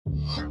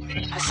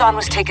Hassan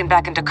was taken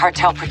back into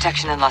cartel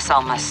protection in Las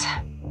Almas.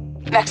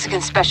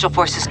 Mexican Special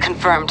Forces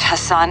confirmed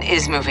Hassan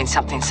is moving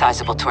something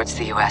sizable towards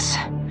the U.S.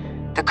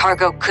 The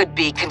cargo could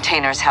be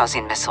containers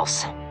housing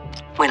missiles.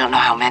 We don't know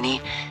how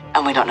many,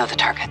 and we don't know the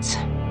targets.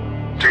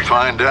 To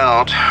find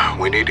out,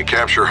 we need to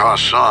capture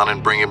Hassan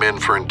and bring him in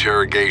for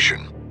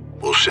interrogation.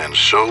 We'll send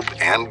Soap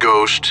and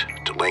Ghost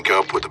to link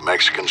up with the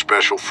Mexican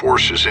Special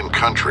Forces in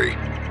country,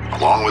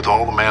 along with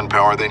all the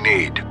manpower they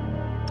need.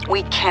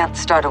 We can't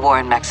start a war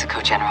in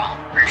Mexico, General.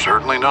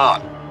 Certainly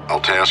not. I'll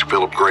task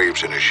Philip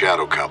Graves and his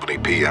shadow company,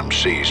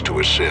 PMCs, to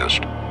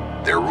assist.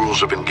 Their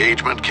rules of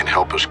engagement can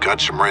help us cut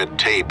some red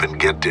tape and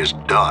get this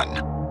done.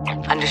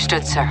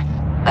 Understood, sir.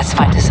 Let's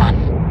find Hassan.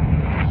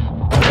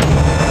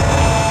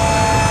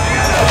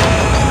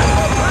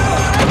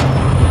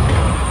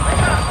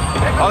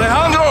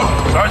 Alejandro!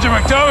 Sergeant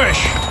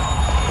McTavish!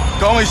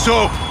 Call me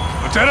Soap.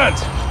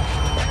 Lieutenant!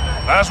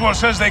 Last one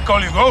says they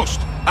call you Ghost.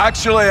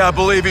 Actually, I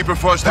believe he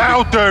prefers to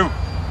That'll do!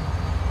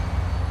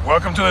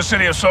 Welcome to the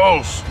City of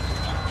Souls.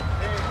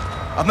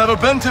 I've never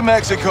been to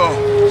Mexico.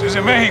 This is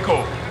in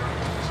Mexico.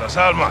 Las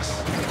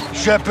Almas.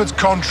 Shepard's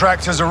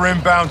contractors are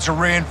inbound to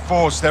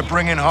reinforce. They're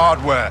bringing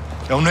hardware.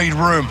 They'll need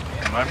room.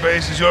 My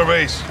base is your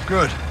base.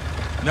 Good.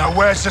 Now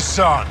where's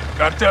Hassan?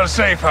 Cartel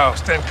safe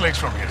house, 10 clicks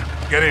from here.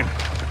 Get in.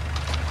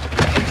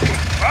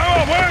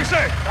 Vamos,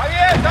 muévense! Está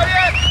bien, está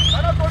bien.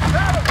 Están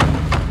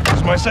autorizados. This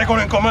is my second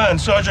in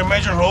command, Sergeant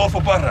Major Rodolfo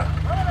Parra.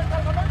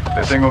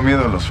 Le tengo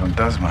miedo a los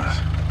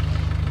fantasmas.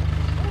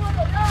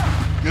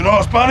 You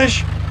know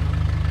Spanish?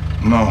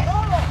 No.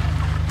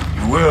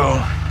 You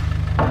will.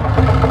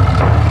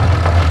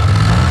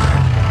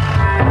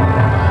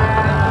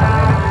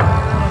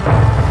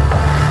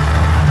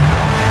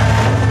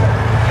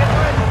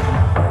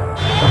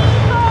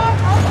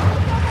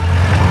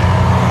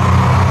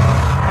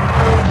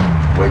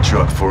 White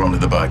truck, 4 under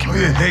the back.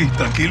 Oye, hey,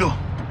 tranquilo.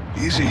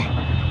 Easy.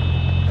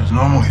 It's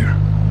normal here.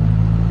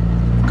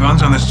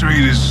 Guns on the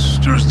street is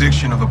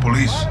jurisdiction of the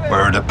police.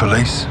 Where are the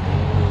police?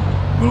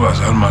 Well,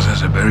 Las Almas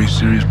has a very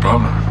serious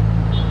problem.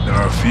 There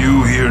are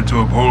few here to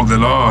uphold the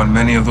law, and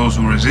many of those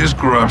who resist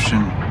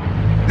corruption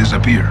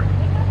disappear.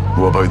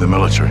 What about the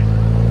military?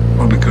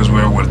 Well, because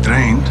we're well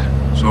trained,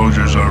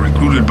 soldiers are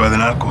recruited by the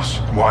narcos.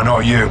 Why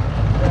not you?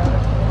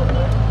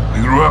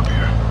 We grew up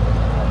here.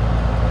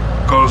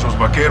 Call us los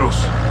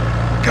vaqueros,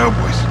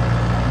 cowboys.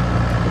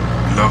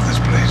 We love this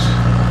place,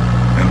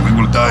 and we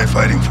will die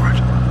fighting for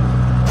it.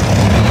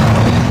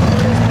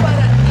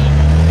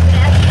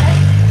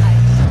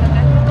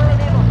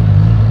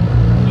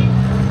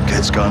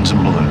 Kids, guns, and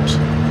balloons.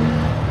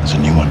 There's a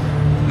new one.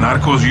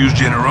 Narcos use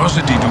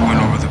generosity to win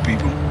over the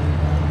people.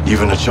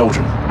 Even the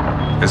children.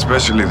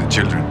 Especially the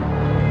children.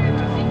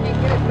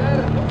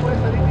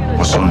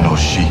 What's on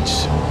those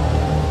sheets?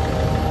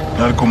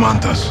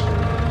 Narcomantas.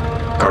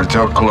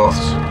 Cartel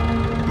cloths.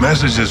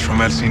 Messages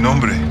from El Sin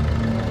Nombre.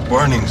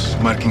 Warnings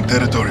marking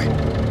territory.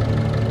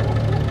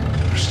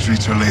 Our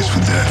streets are laced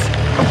with death.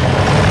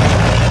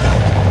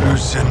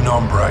 Who's Sin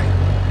Nombre?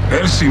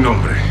 El Sin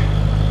Nombre.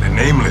 The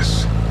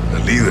nameless. The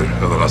leader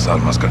of the Las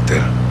Almas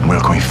cartel. Where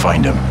can we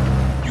find him?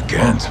 You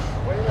can't.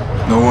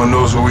 No one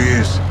knows who he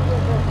is.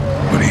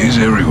 But he is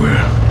everywhere.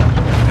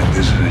 And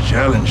this is a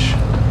challenge.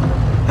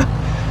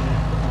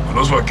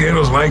 Los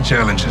vaqueros like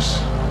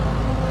challenges.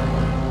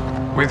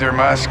 With your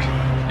mask,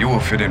 you will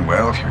fit in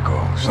well if you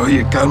go.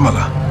 Oye,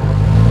 cálmala.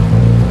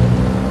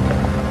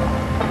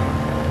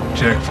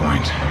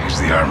 Checkpoint is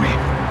the army.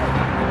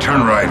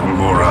 Turn right, we'll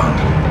go around.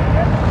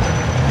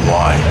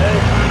 Why?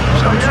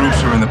 Some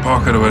troops are in the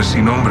pocket of El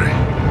Sin Nombre.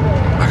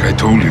 Like I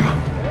told you,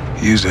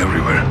 he is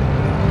everywhere.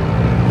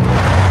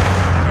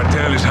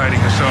 Cartel is hiding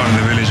Hassan in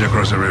the village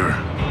across the river.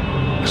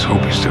 Let's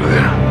hope he's still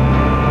there.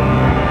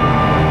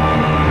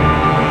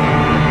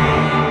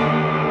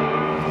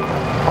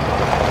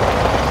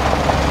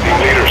 Team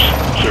leaders,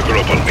 circle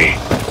up on me.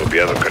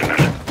 Copiado, carnal.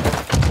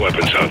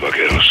 Weapons out,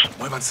 vaqueros.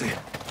 Muévanse.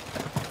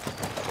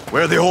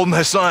 Where are they holding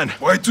Hassan?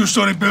 White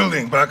two-story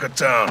building, back of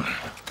town.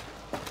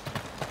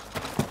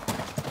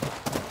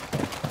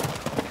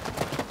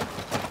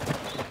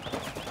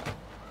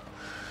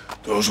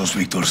 Todos los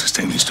Víctors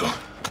estén listos.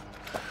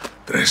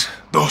 3,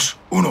 2,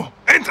 1.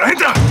 ¡Entra,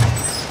 entra!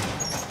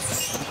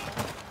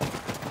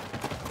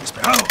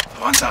 Despejado,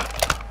 avanza.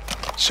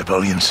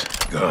 Civilians.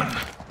 Gone.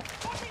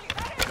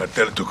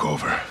 Cartel took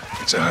over.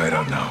 It's a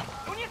hideout now.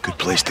 Good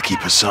place to keep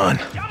Hassan.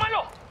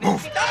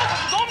 Move.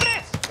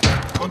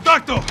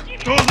 ¡Contacto!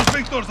 ¡Todos los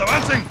Víctors,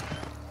 avancen!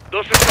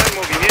 2 están en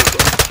movimiento.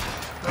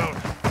 Down.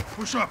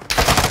 Push up.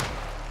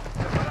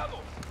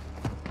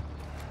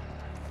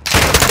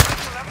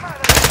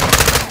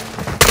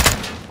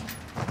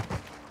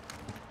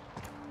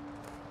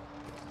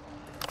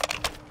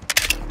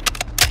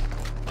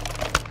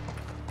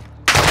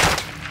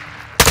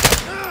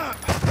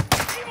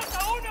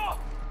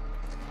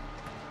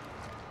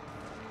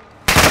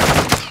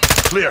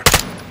 Clear.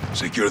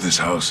 Secure this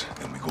house,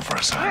 then we go for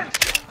a sign.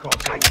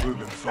 Cartel's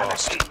moving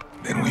fast.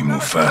 Then we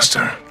move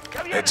faster.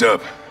 Heads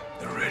up.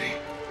 They're ready.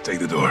 Take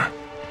the door.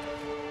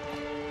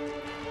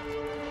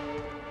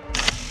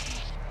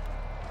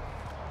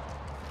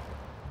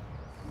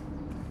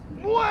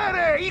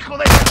 hijo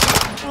de...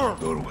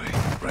 Doorway,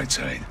 right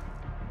side.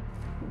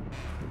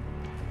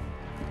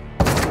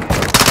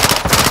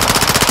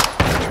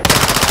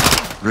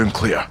 Room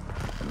clear.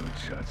 Good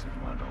shots,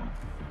 hermano.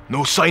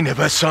 No sign of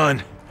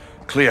Hassan.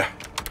 Clear.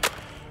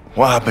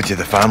 What happened to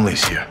the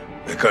families here?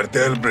 The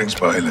cartel brings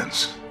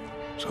violence,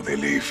 so they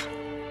leave.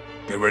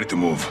 Get ready to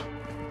move.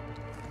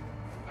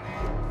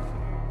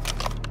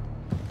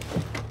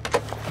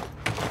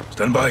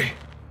 Stand by.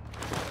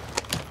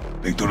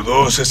 Víctor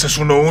 2, este es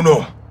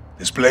 1-1.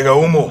 Despliega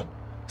humo.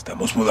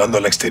 Estamos mudando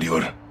al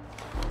exterior.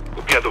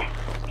 Copiado.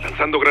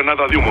 Lanzando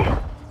granada de humo.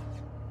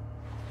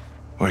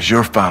 Where's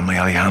your family,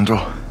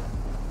 Alejandro?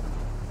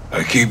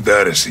 I keep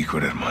that a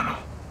secret, hermano.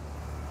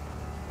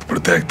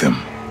 Protect them.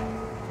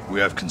 We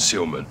have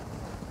concealment.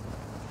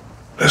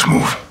 Let's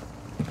move.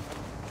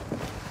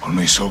 On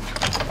me, Soap.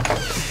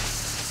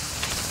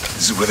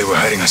 This is where they were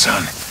hiding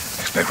Hassan.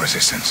 Expect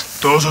resistance.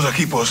 Todos los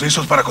equipos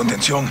listos para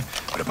contención.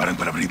 Preparen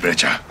para abrir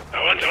brecha.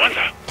 Avanza,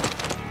 avanza.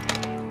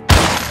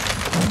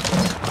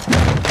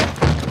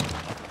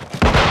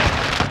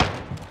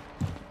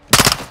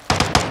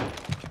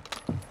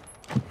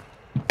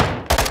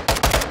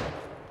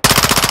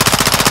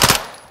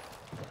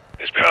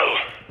 Esperado.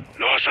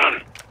 No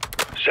Hassan.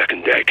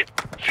 Second deck.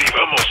 Sí,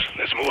 vamos.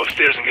 Let's move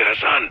upstairs and get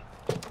Hassan.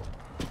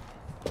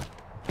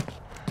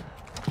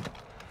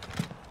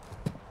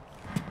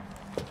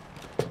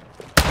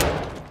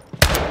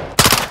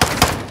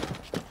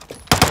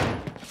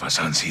 If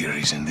Hassan's here,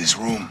 he's in this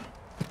room.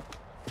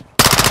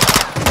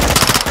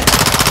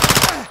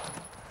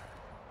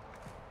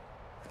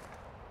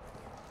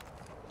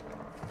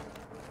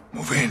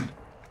 Move in.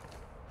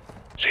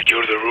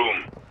 Secure the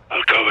room.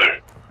 I'll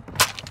cover.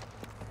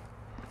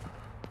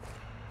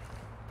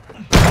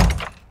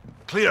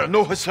 Clear,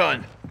 no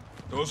Hassan.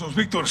 Todos los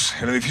Víctors.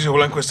 El edificio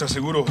blanco está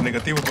seguro.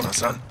 Negativo con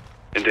Hassan.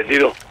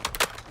 Entendido.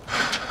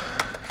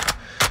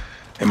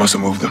 They must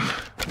have moved them.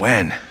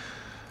 When?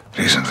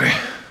 Recently.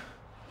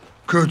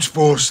 Quds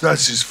Force,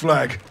 that's his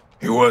flag.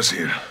 He was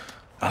here.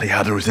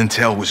 Alejandro's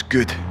intel was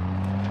good.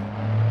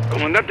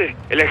 Comandante,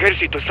 el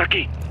ejército está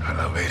aquí. A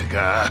la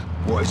verga.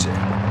 What is it?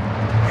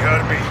 The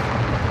army.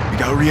 We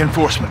got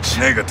reinforcements.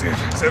 Negative.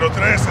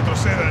 03,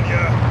 retrocedan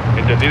ya.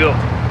 Entendido.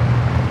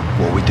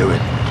 What are we doing?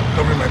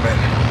 Cover my men.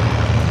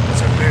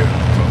 Once I'm clear,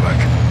 fall back.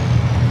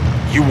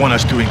 You want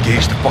us to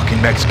engage the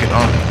fucking Mexican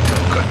army? No,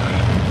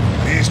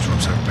 Colonel. These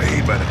troops are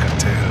paid by the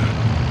cartel.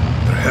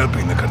 They're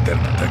helping the cartel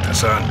protect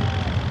Hassan.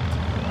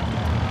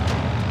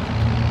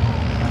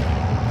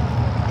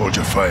 Hold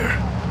your fire.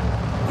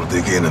 We'll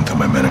dig in until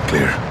my men are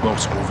clear.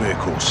 Multiple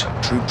vehicles,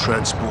 troop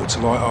transports,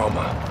 light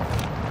armor.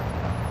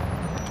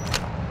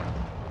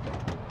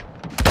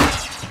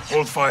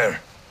 Hold fire.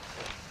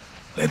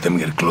 Let them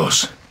get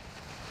close.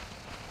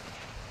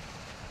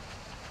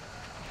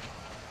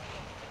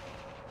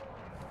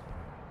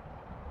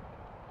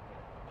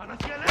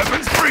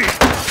 Weapons free!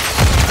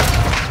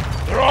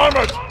 They're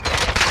armored!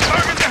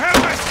 Target the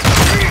helmet!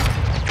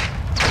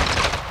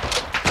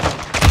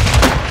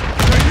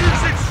 They're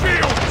using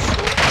shields!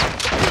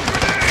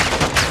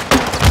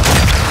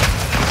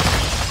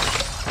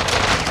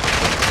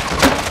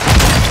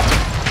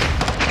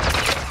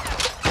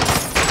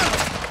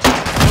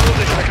 Todo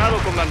despejado,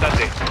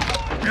 comandante.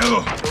 Miedo,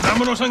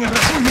 ponámonos en el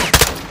refugio.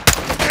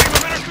 Okay, my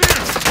men are clear.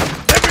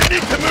 Then we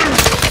need to move.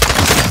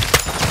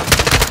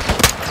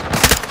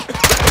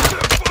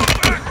 Fall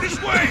back this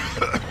way.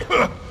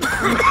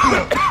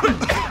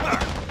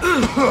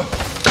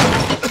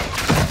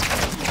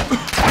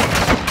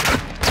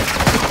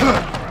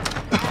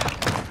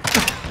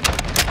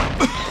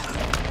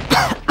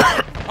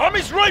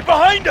 Army's right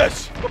behind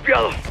us!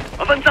 Copiado.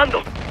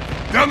 Avanzando.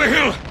 Down the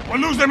hill. We'll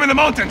lose them in the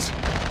mountains.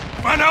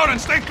 Fan out and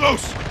stay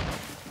close.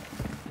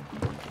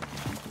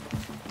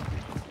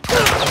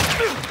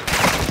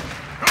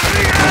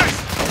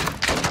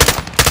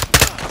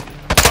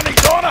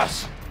 Money's on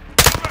us!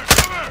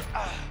 Cover!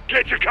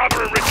 Get your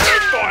cover and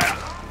return fire.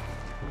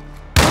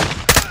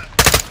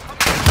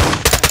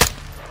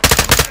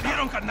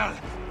 Dieron, carnal.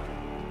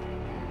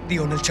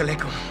 Dio en el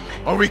chaleco.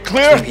 Are we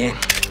clear? Muy bien.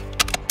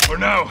 For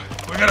now,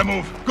 we gotta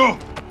move. Go.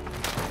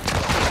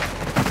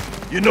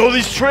 You know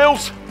these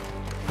trails?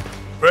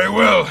 Very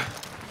well.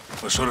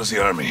 But so does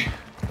the army.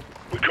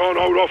 We can't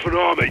hold off an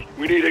army.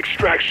 We need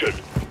extraction.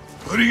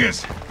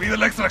 Rodríguez, pide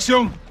la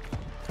extracción.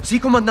 Sí,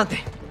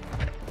 comandante.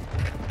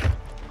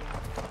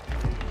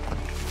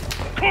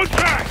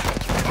 Contact!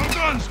 All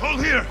guns,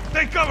 hold here.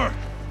 Take cover.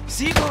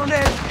 Sí,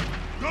 coronel.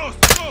 Ghost,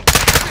 go.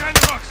 Behind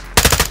the rocks.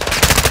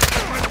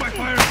 Fight by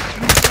fire.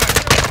 And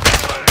inside.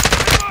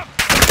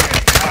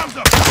 Arms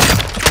up.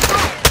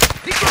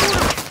 Víctor 1.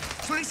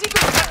 Solicito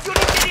extracción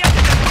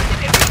inmediata del puente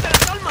de Río de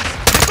las Almas.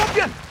 ¿Me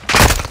copian?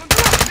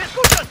 Control, ¿me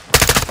escuchan?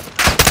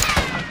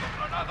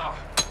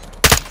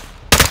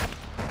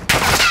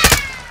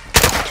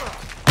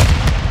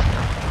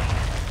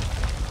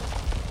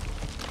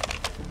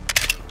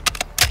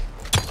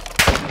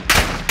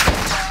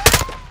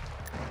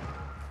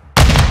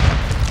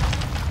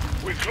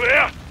 We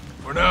clear?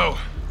 For now,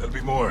 there'll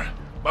be more.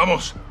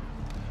 Vamos.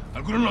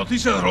 ¿Alguna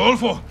noticia de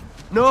Rodolfo?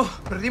 No,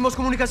 perdimos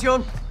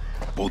comunicación.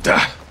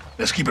 Puta.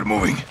 Let's keep it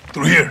moving.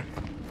 Through here.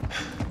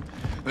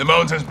 The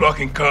mountain's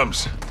blocking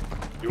comms.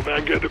 You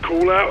man get the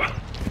call out?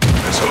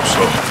 Let's hope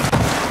so.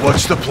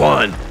 What's the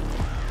plan?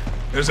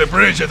 There's a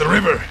bridge at the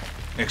river.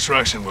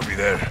 Extraction will be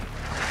there.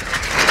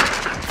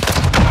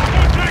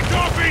 Contact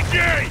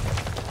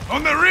RPG!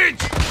 On the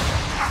ridge!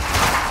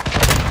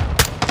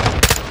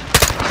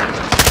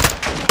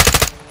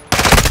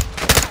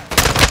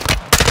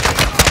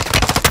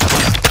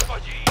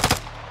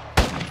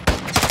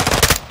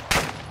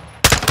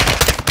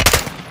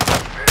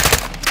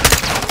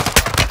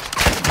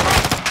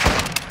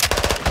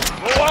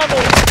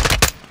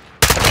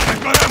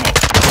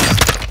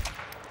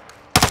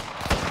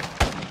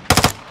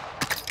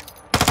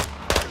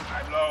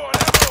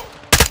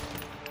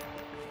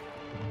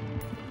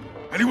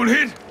 Anyone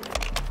hit?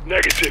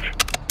 Negative.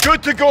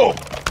 Good to go!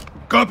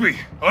 Copy.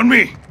 On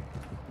me.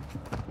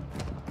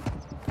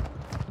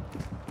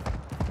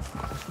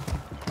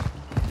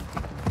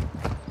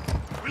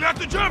 We'll have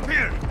to jump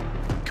here.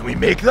 Can we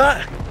make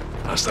that?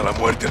 Hasta la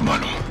muerte,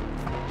 hermano.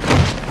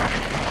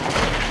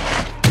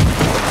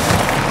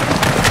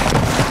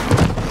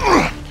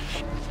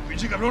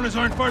 Pinche cabrones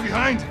aren't far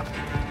behind.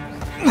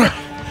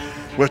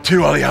 Where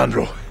to,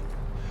 Alejandro?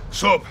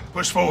 Soap,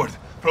 push forward.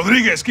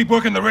 Rodriguez, keep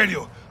working the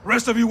radio.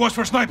 Rest of you watch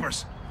for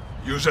snipers.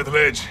 Use that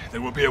ledge.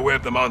 There will be a way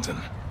up the mountain.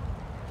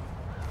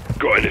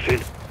 Got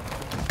anything?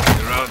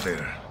 They're out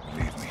there,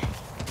 believe me.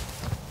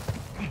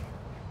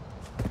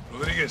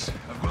 Rodriguez,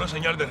 ¿alguna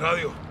señal de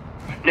radio?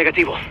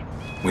 Negativo.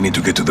 We need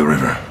to get to the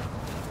river.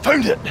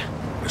 Found it!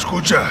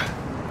 Escucha.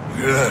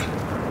 You hear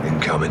that?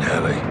 Incoming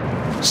heli.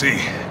 See,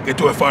 get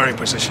to a firing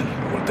position.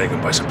 We'll take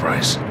them by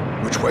surprise.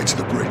 Which way to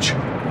the bridge?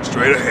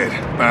 Straight ahead,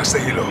 past the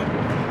hilo.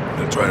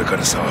 They'll try to cut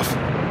us off.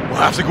 We'll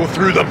have to go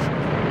through them.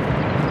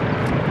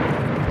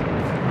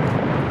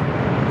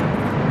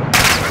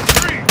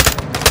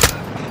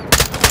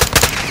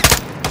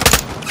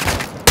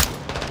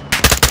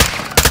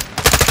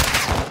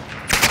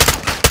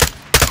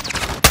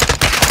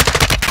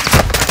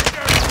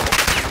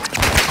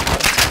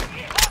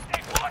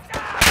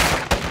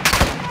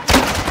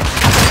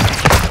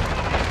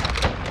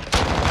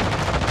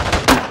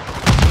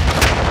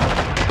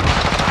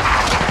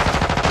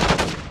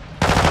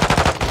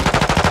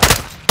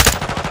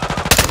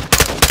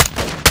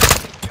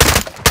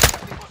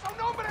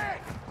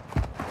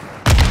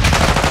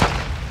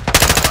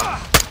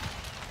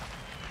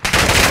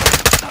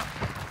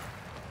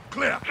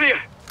 Clear.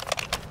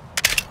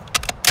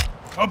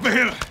 Up the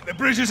hill. The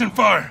bridge isn't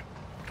far.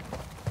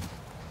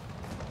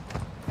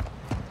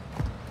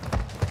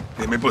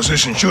 They may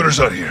position shooters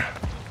out here.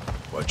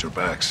 Watch your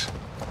backs.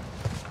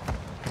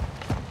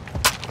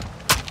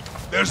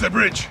 There's the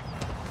bridge.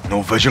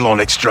 No visual on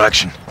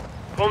extraction.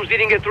 Comms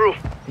didn't get through.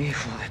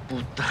 Hijo de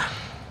puta.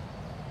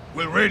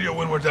 We'll radio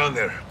when we're down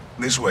there.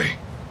 This way.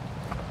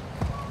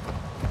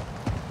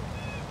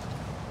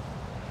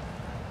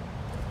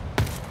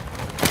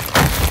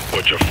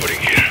 Watch your footing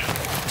here.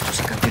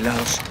 Los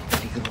acantilados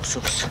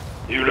peligrosos.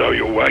 You know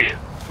your way.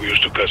 We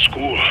used to cut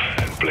school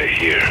and play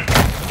here.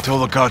 Until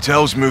the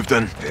cartels moved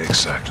in.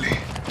 Exactly.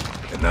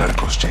 The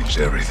narcos changed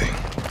everything.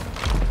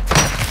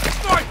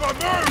 Sniper,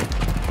 move!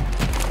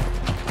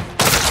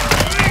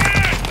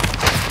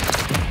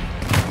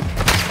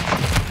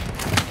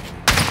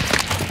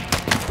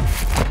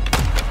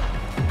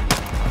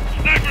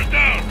 Sniper's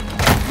down!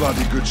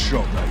 Bloody good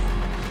shot, mate.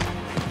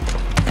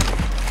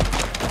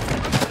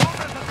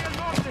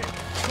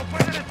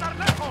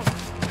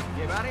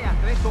 Llevaré a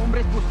 3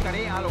 hombres,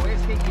 buscaré al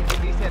oeste y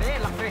utilizaré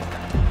la cresta.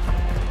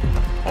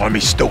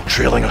 Army's still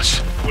trailing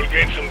us. We'll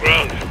gain some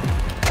ground.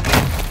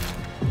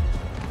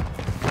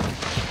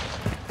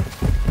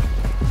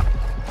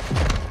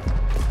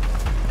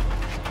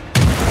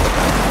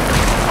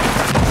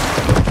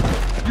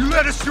 You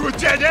led us to a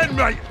dead end,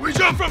 mate! We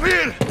jump from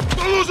here!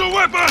 Don't lose a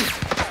weapon!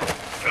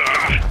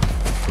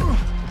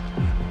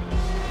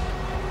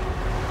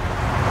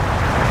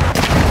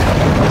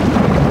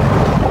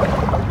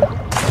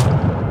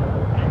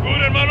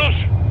 Good, hermanos?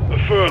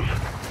 Affirm.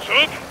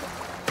 Soap?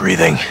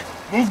 Breathing.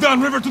 Move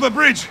downriver to the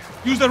bridge.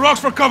 Use the rocks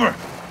for cover.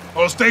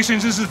 All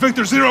stations, this is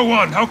Victor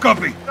 01. How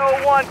copy? No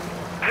one.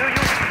 Do you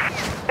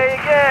say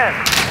again?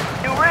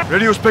 You rip.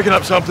 Radio's picking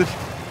up something.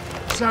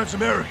 Sounds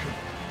American.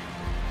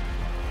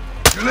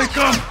 Here they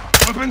come.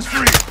 Weapons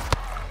free.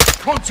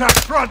 Contact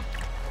front!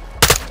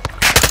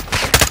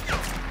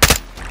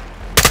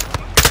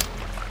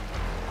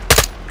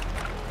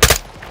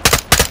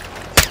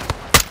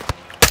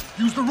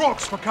 Use the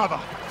rocks for cover.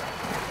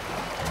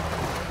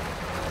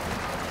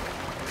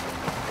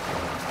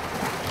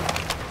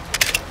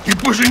 Keep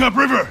pushing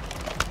upriver.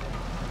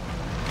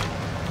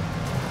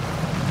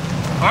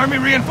 Army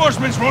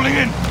reinforcements rolling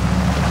in.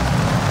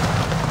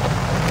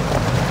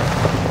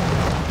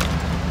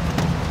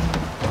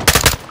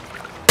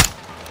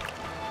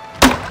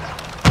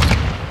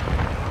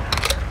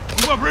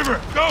 Move upriver.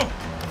 Go.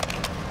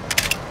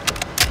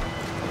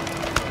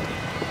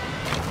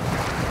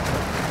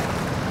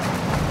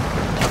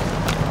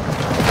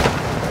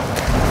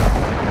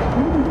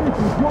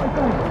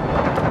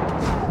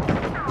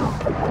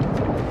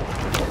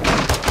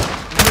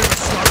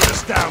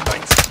 down,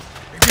 mates.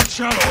 It gets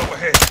shallow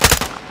overhead.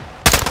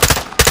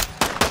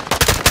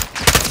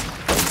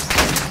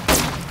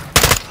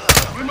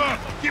 Come on,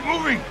 keep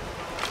moving.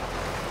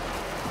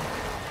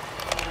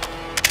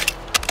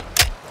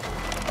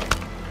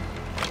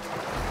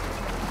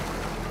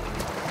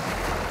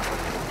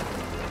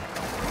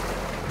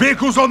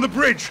 Vehicles on the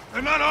bridge!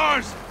 They're not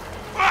ours!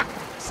 Fuck!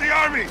 It's the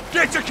army!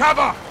 Get to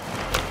cover!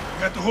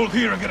 We have to hold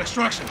here and get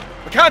extraction.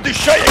 We can't do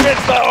shit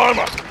against that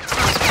armor!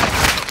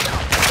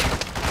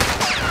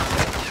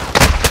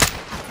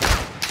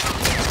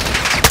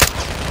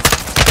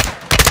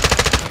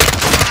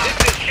 This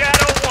is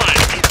Shadow 1.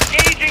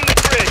 Engaging the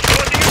bridge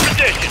north of your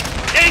position.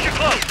 Danger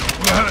close.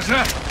 What the hell is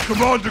that?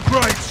 Commander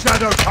Graves,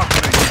 Shadow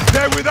Company.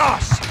 They're with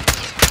us!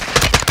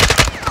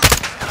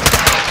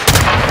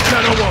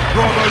 Shadow 1,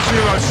 Bravo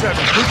 07.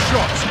 Good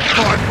shots.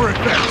 Fire for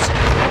effect.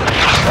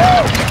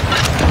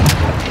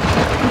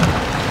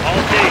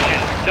 All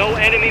stations. No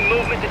enemy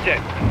movement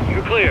detected.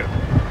 You're clear.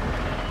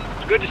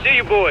 It's good to see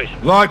you boys.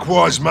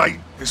 Likewise,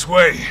 mate. This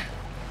way.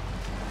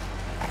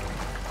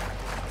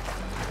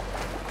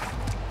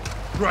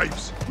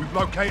 Graves, we've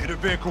located a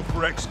vehicle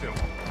for exfil.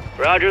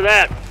 Roger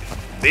that.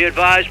 Be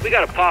advised, we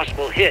got a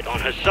possible hit on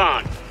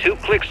Hassan. 2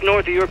 clicks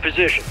north of your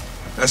position.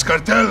 That's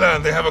cartel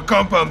land. They have a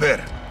compound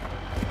there.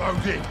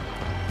 Load in.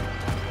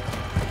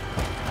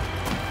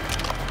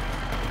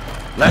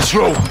 Let's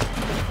roll.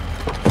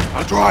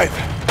 I'll drive.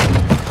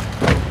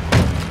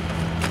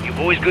 You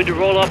boys good to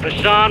roll up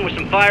Hassan with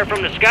some fire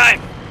from the sky?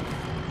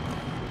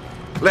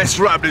 Let's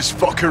wrap this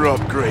fucker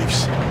up,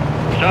 Graves.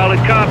 Solid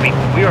copy.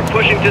 We are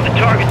pushing to the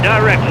target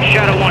directly.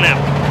 Shadow 1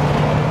 out.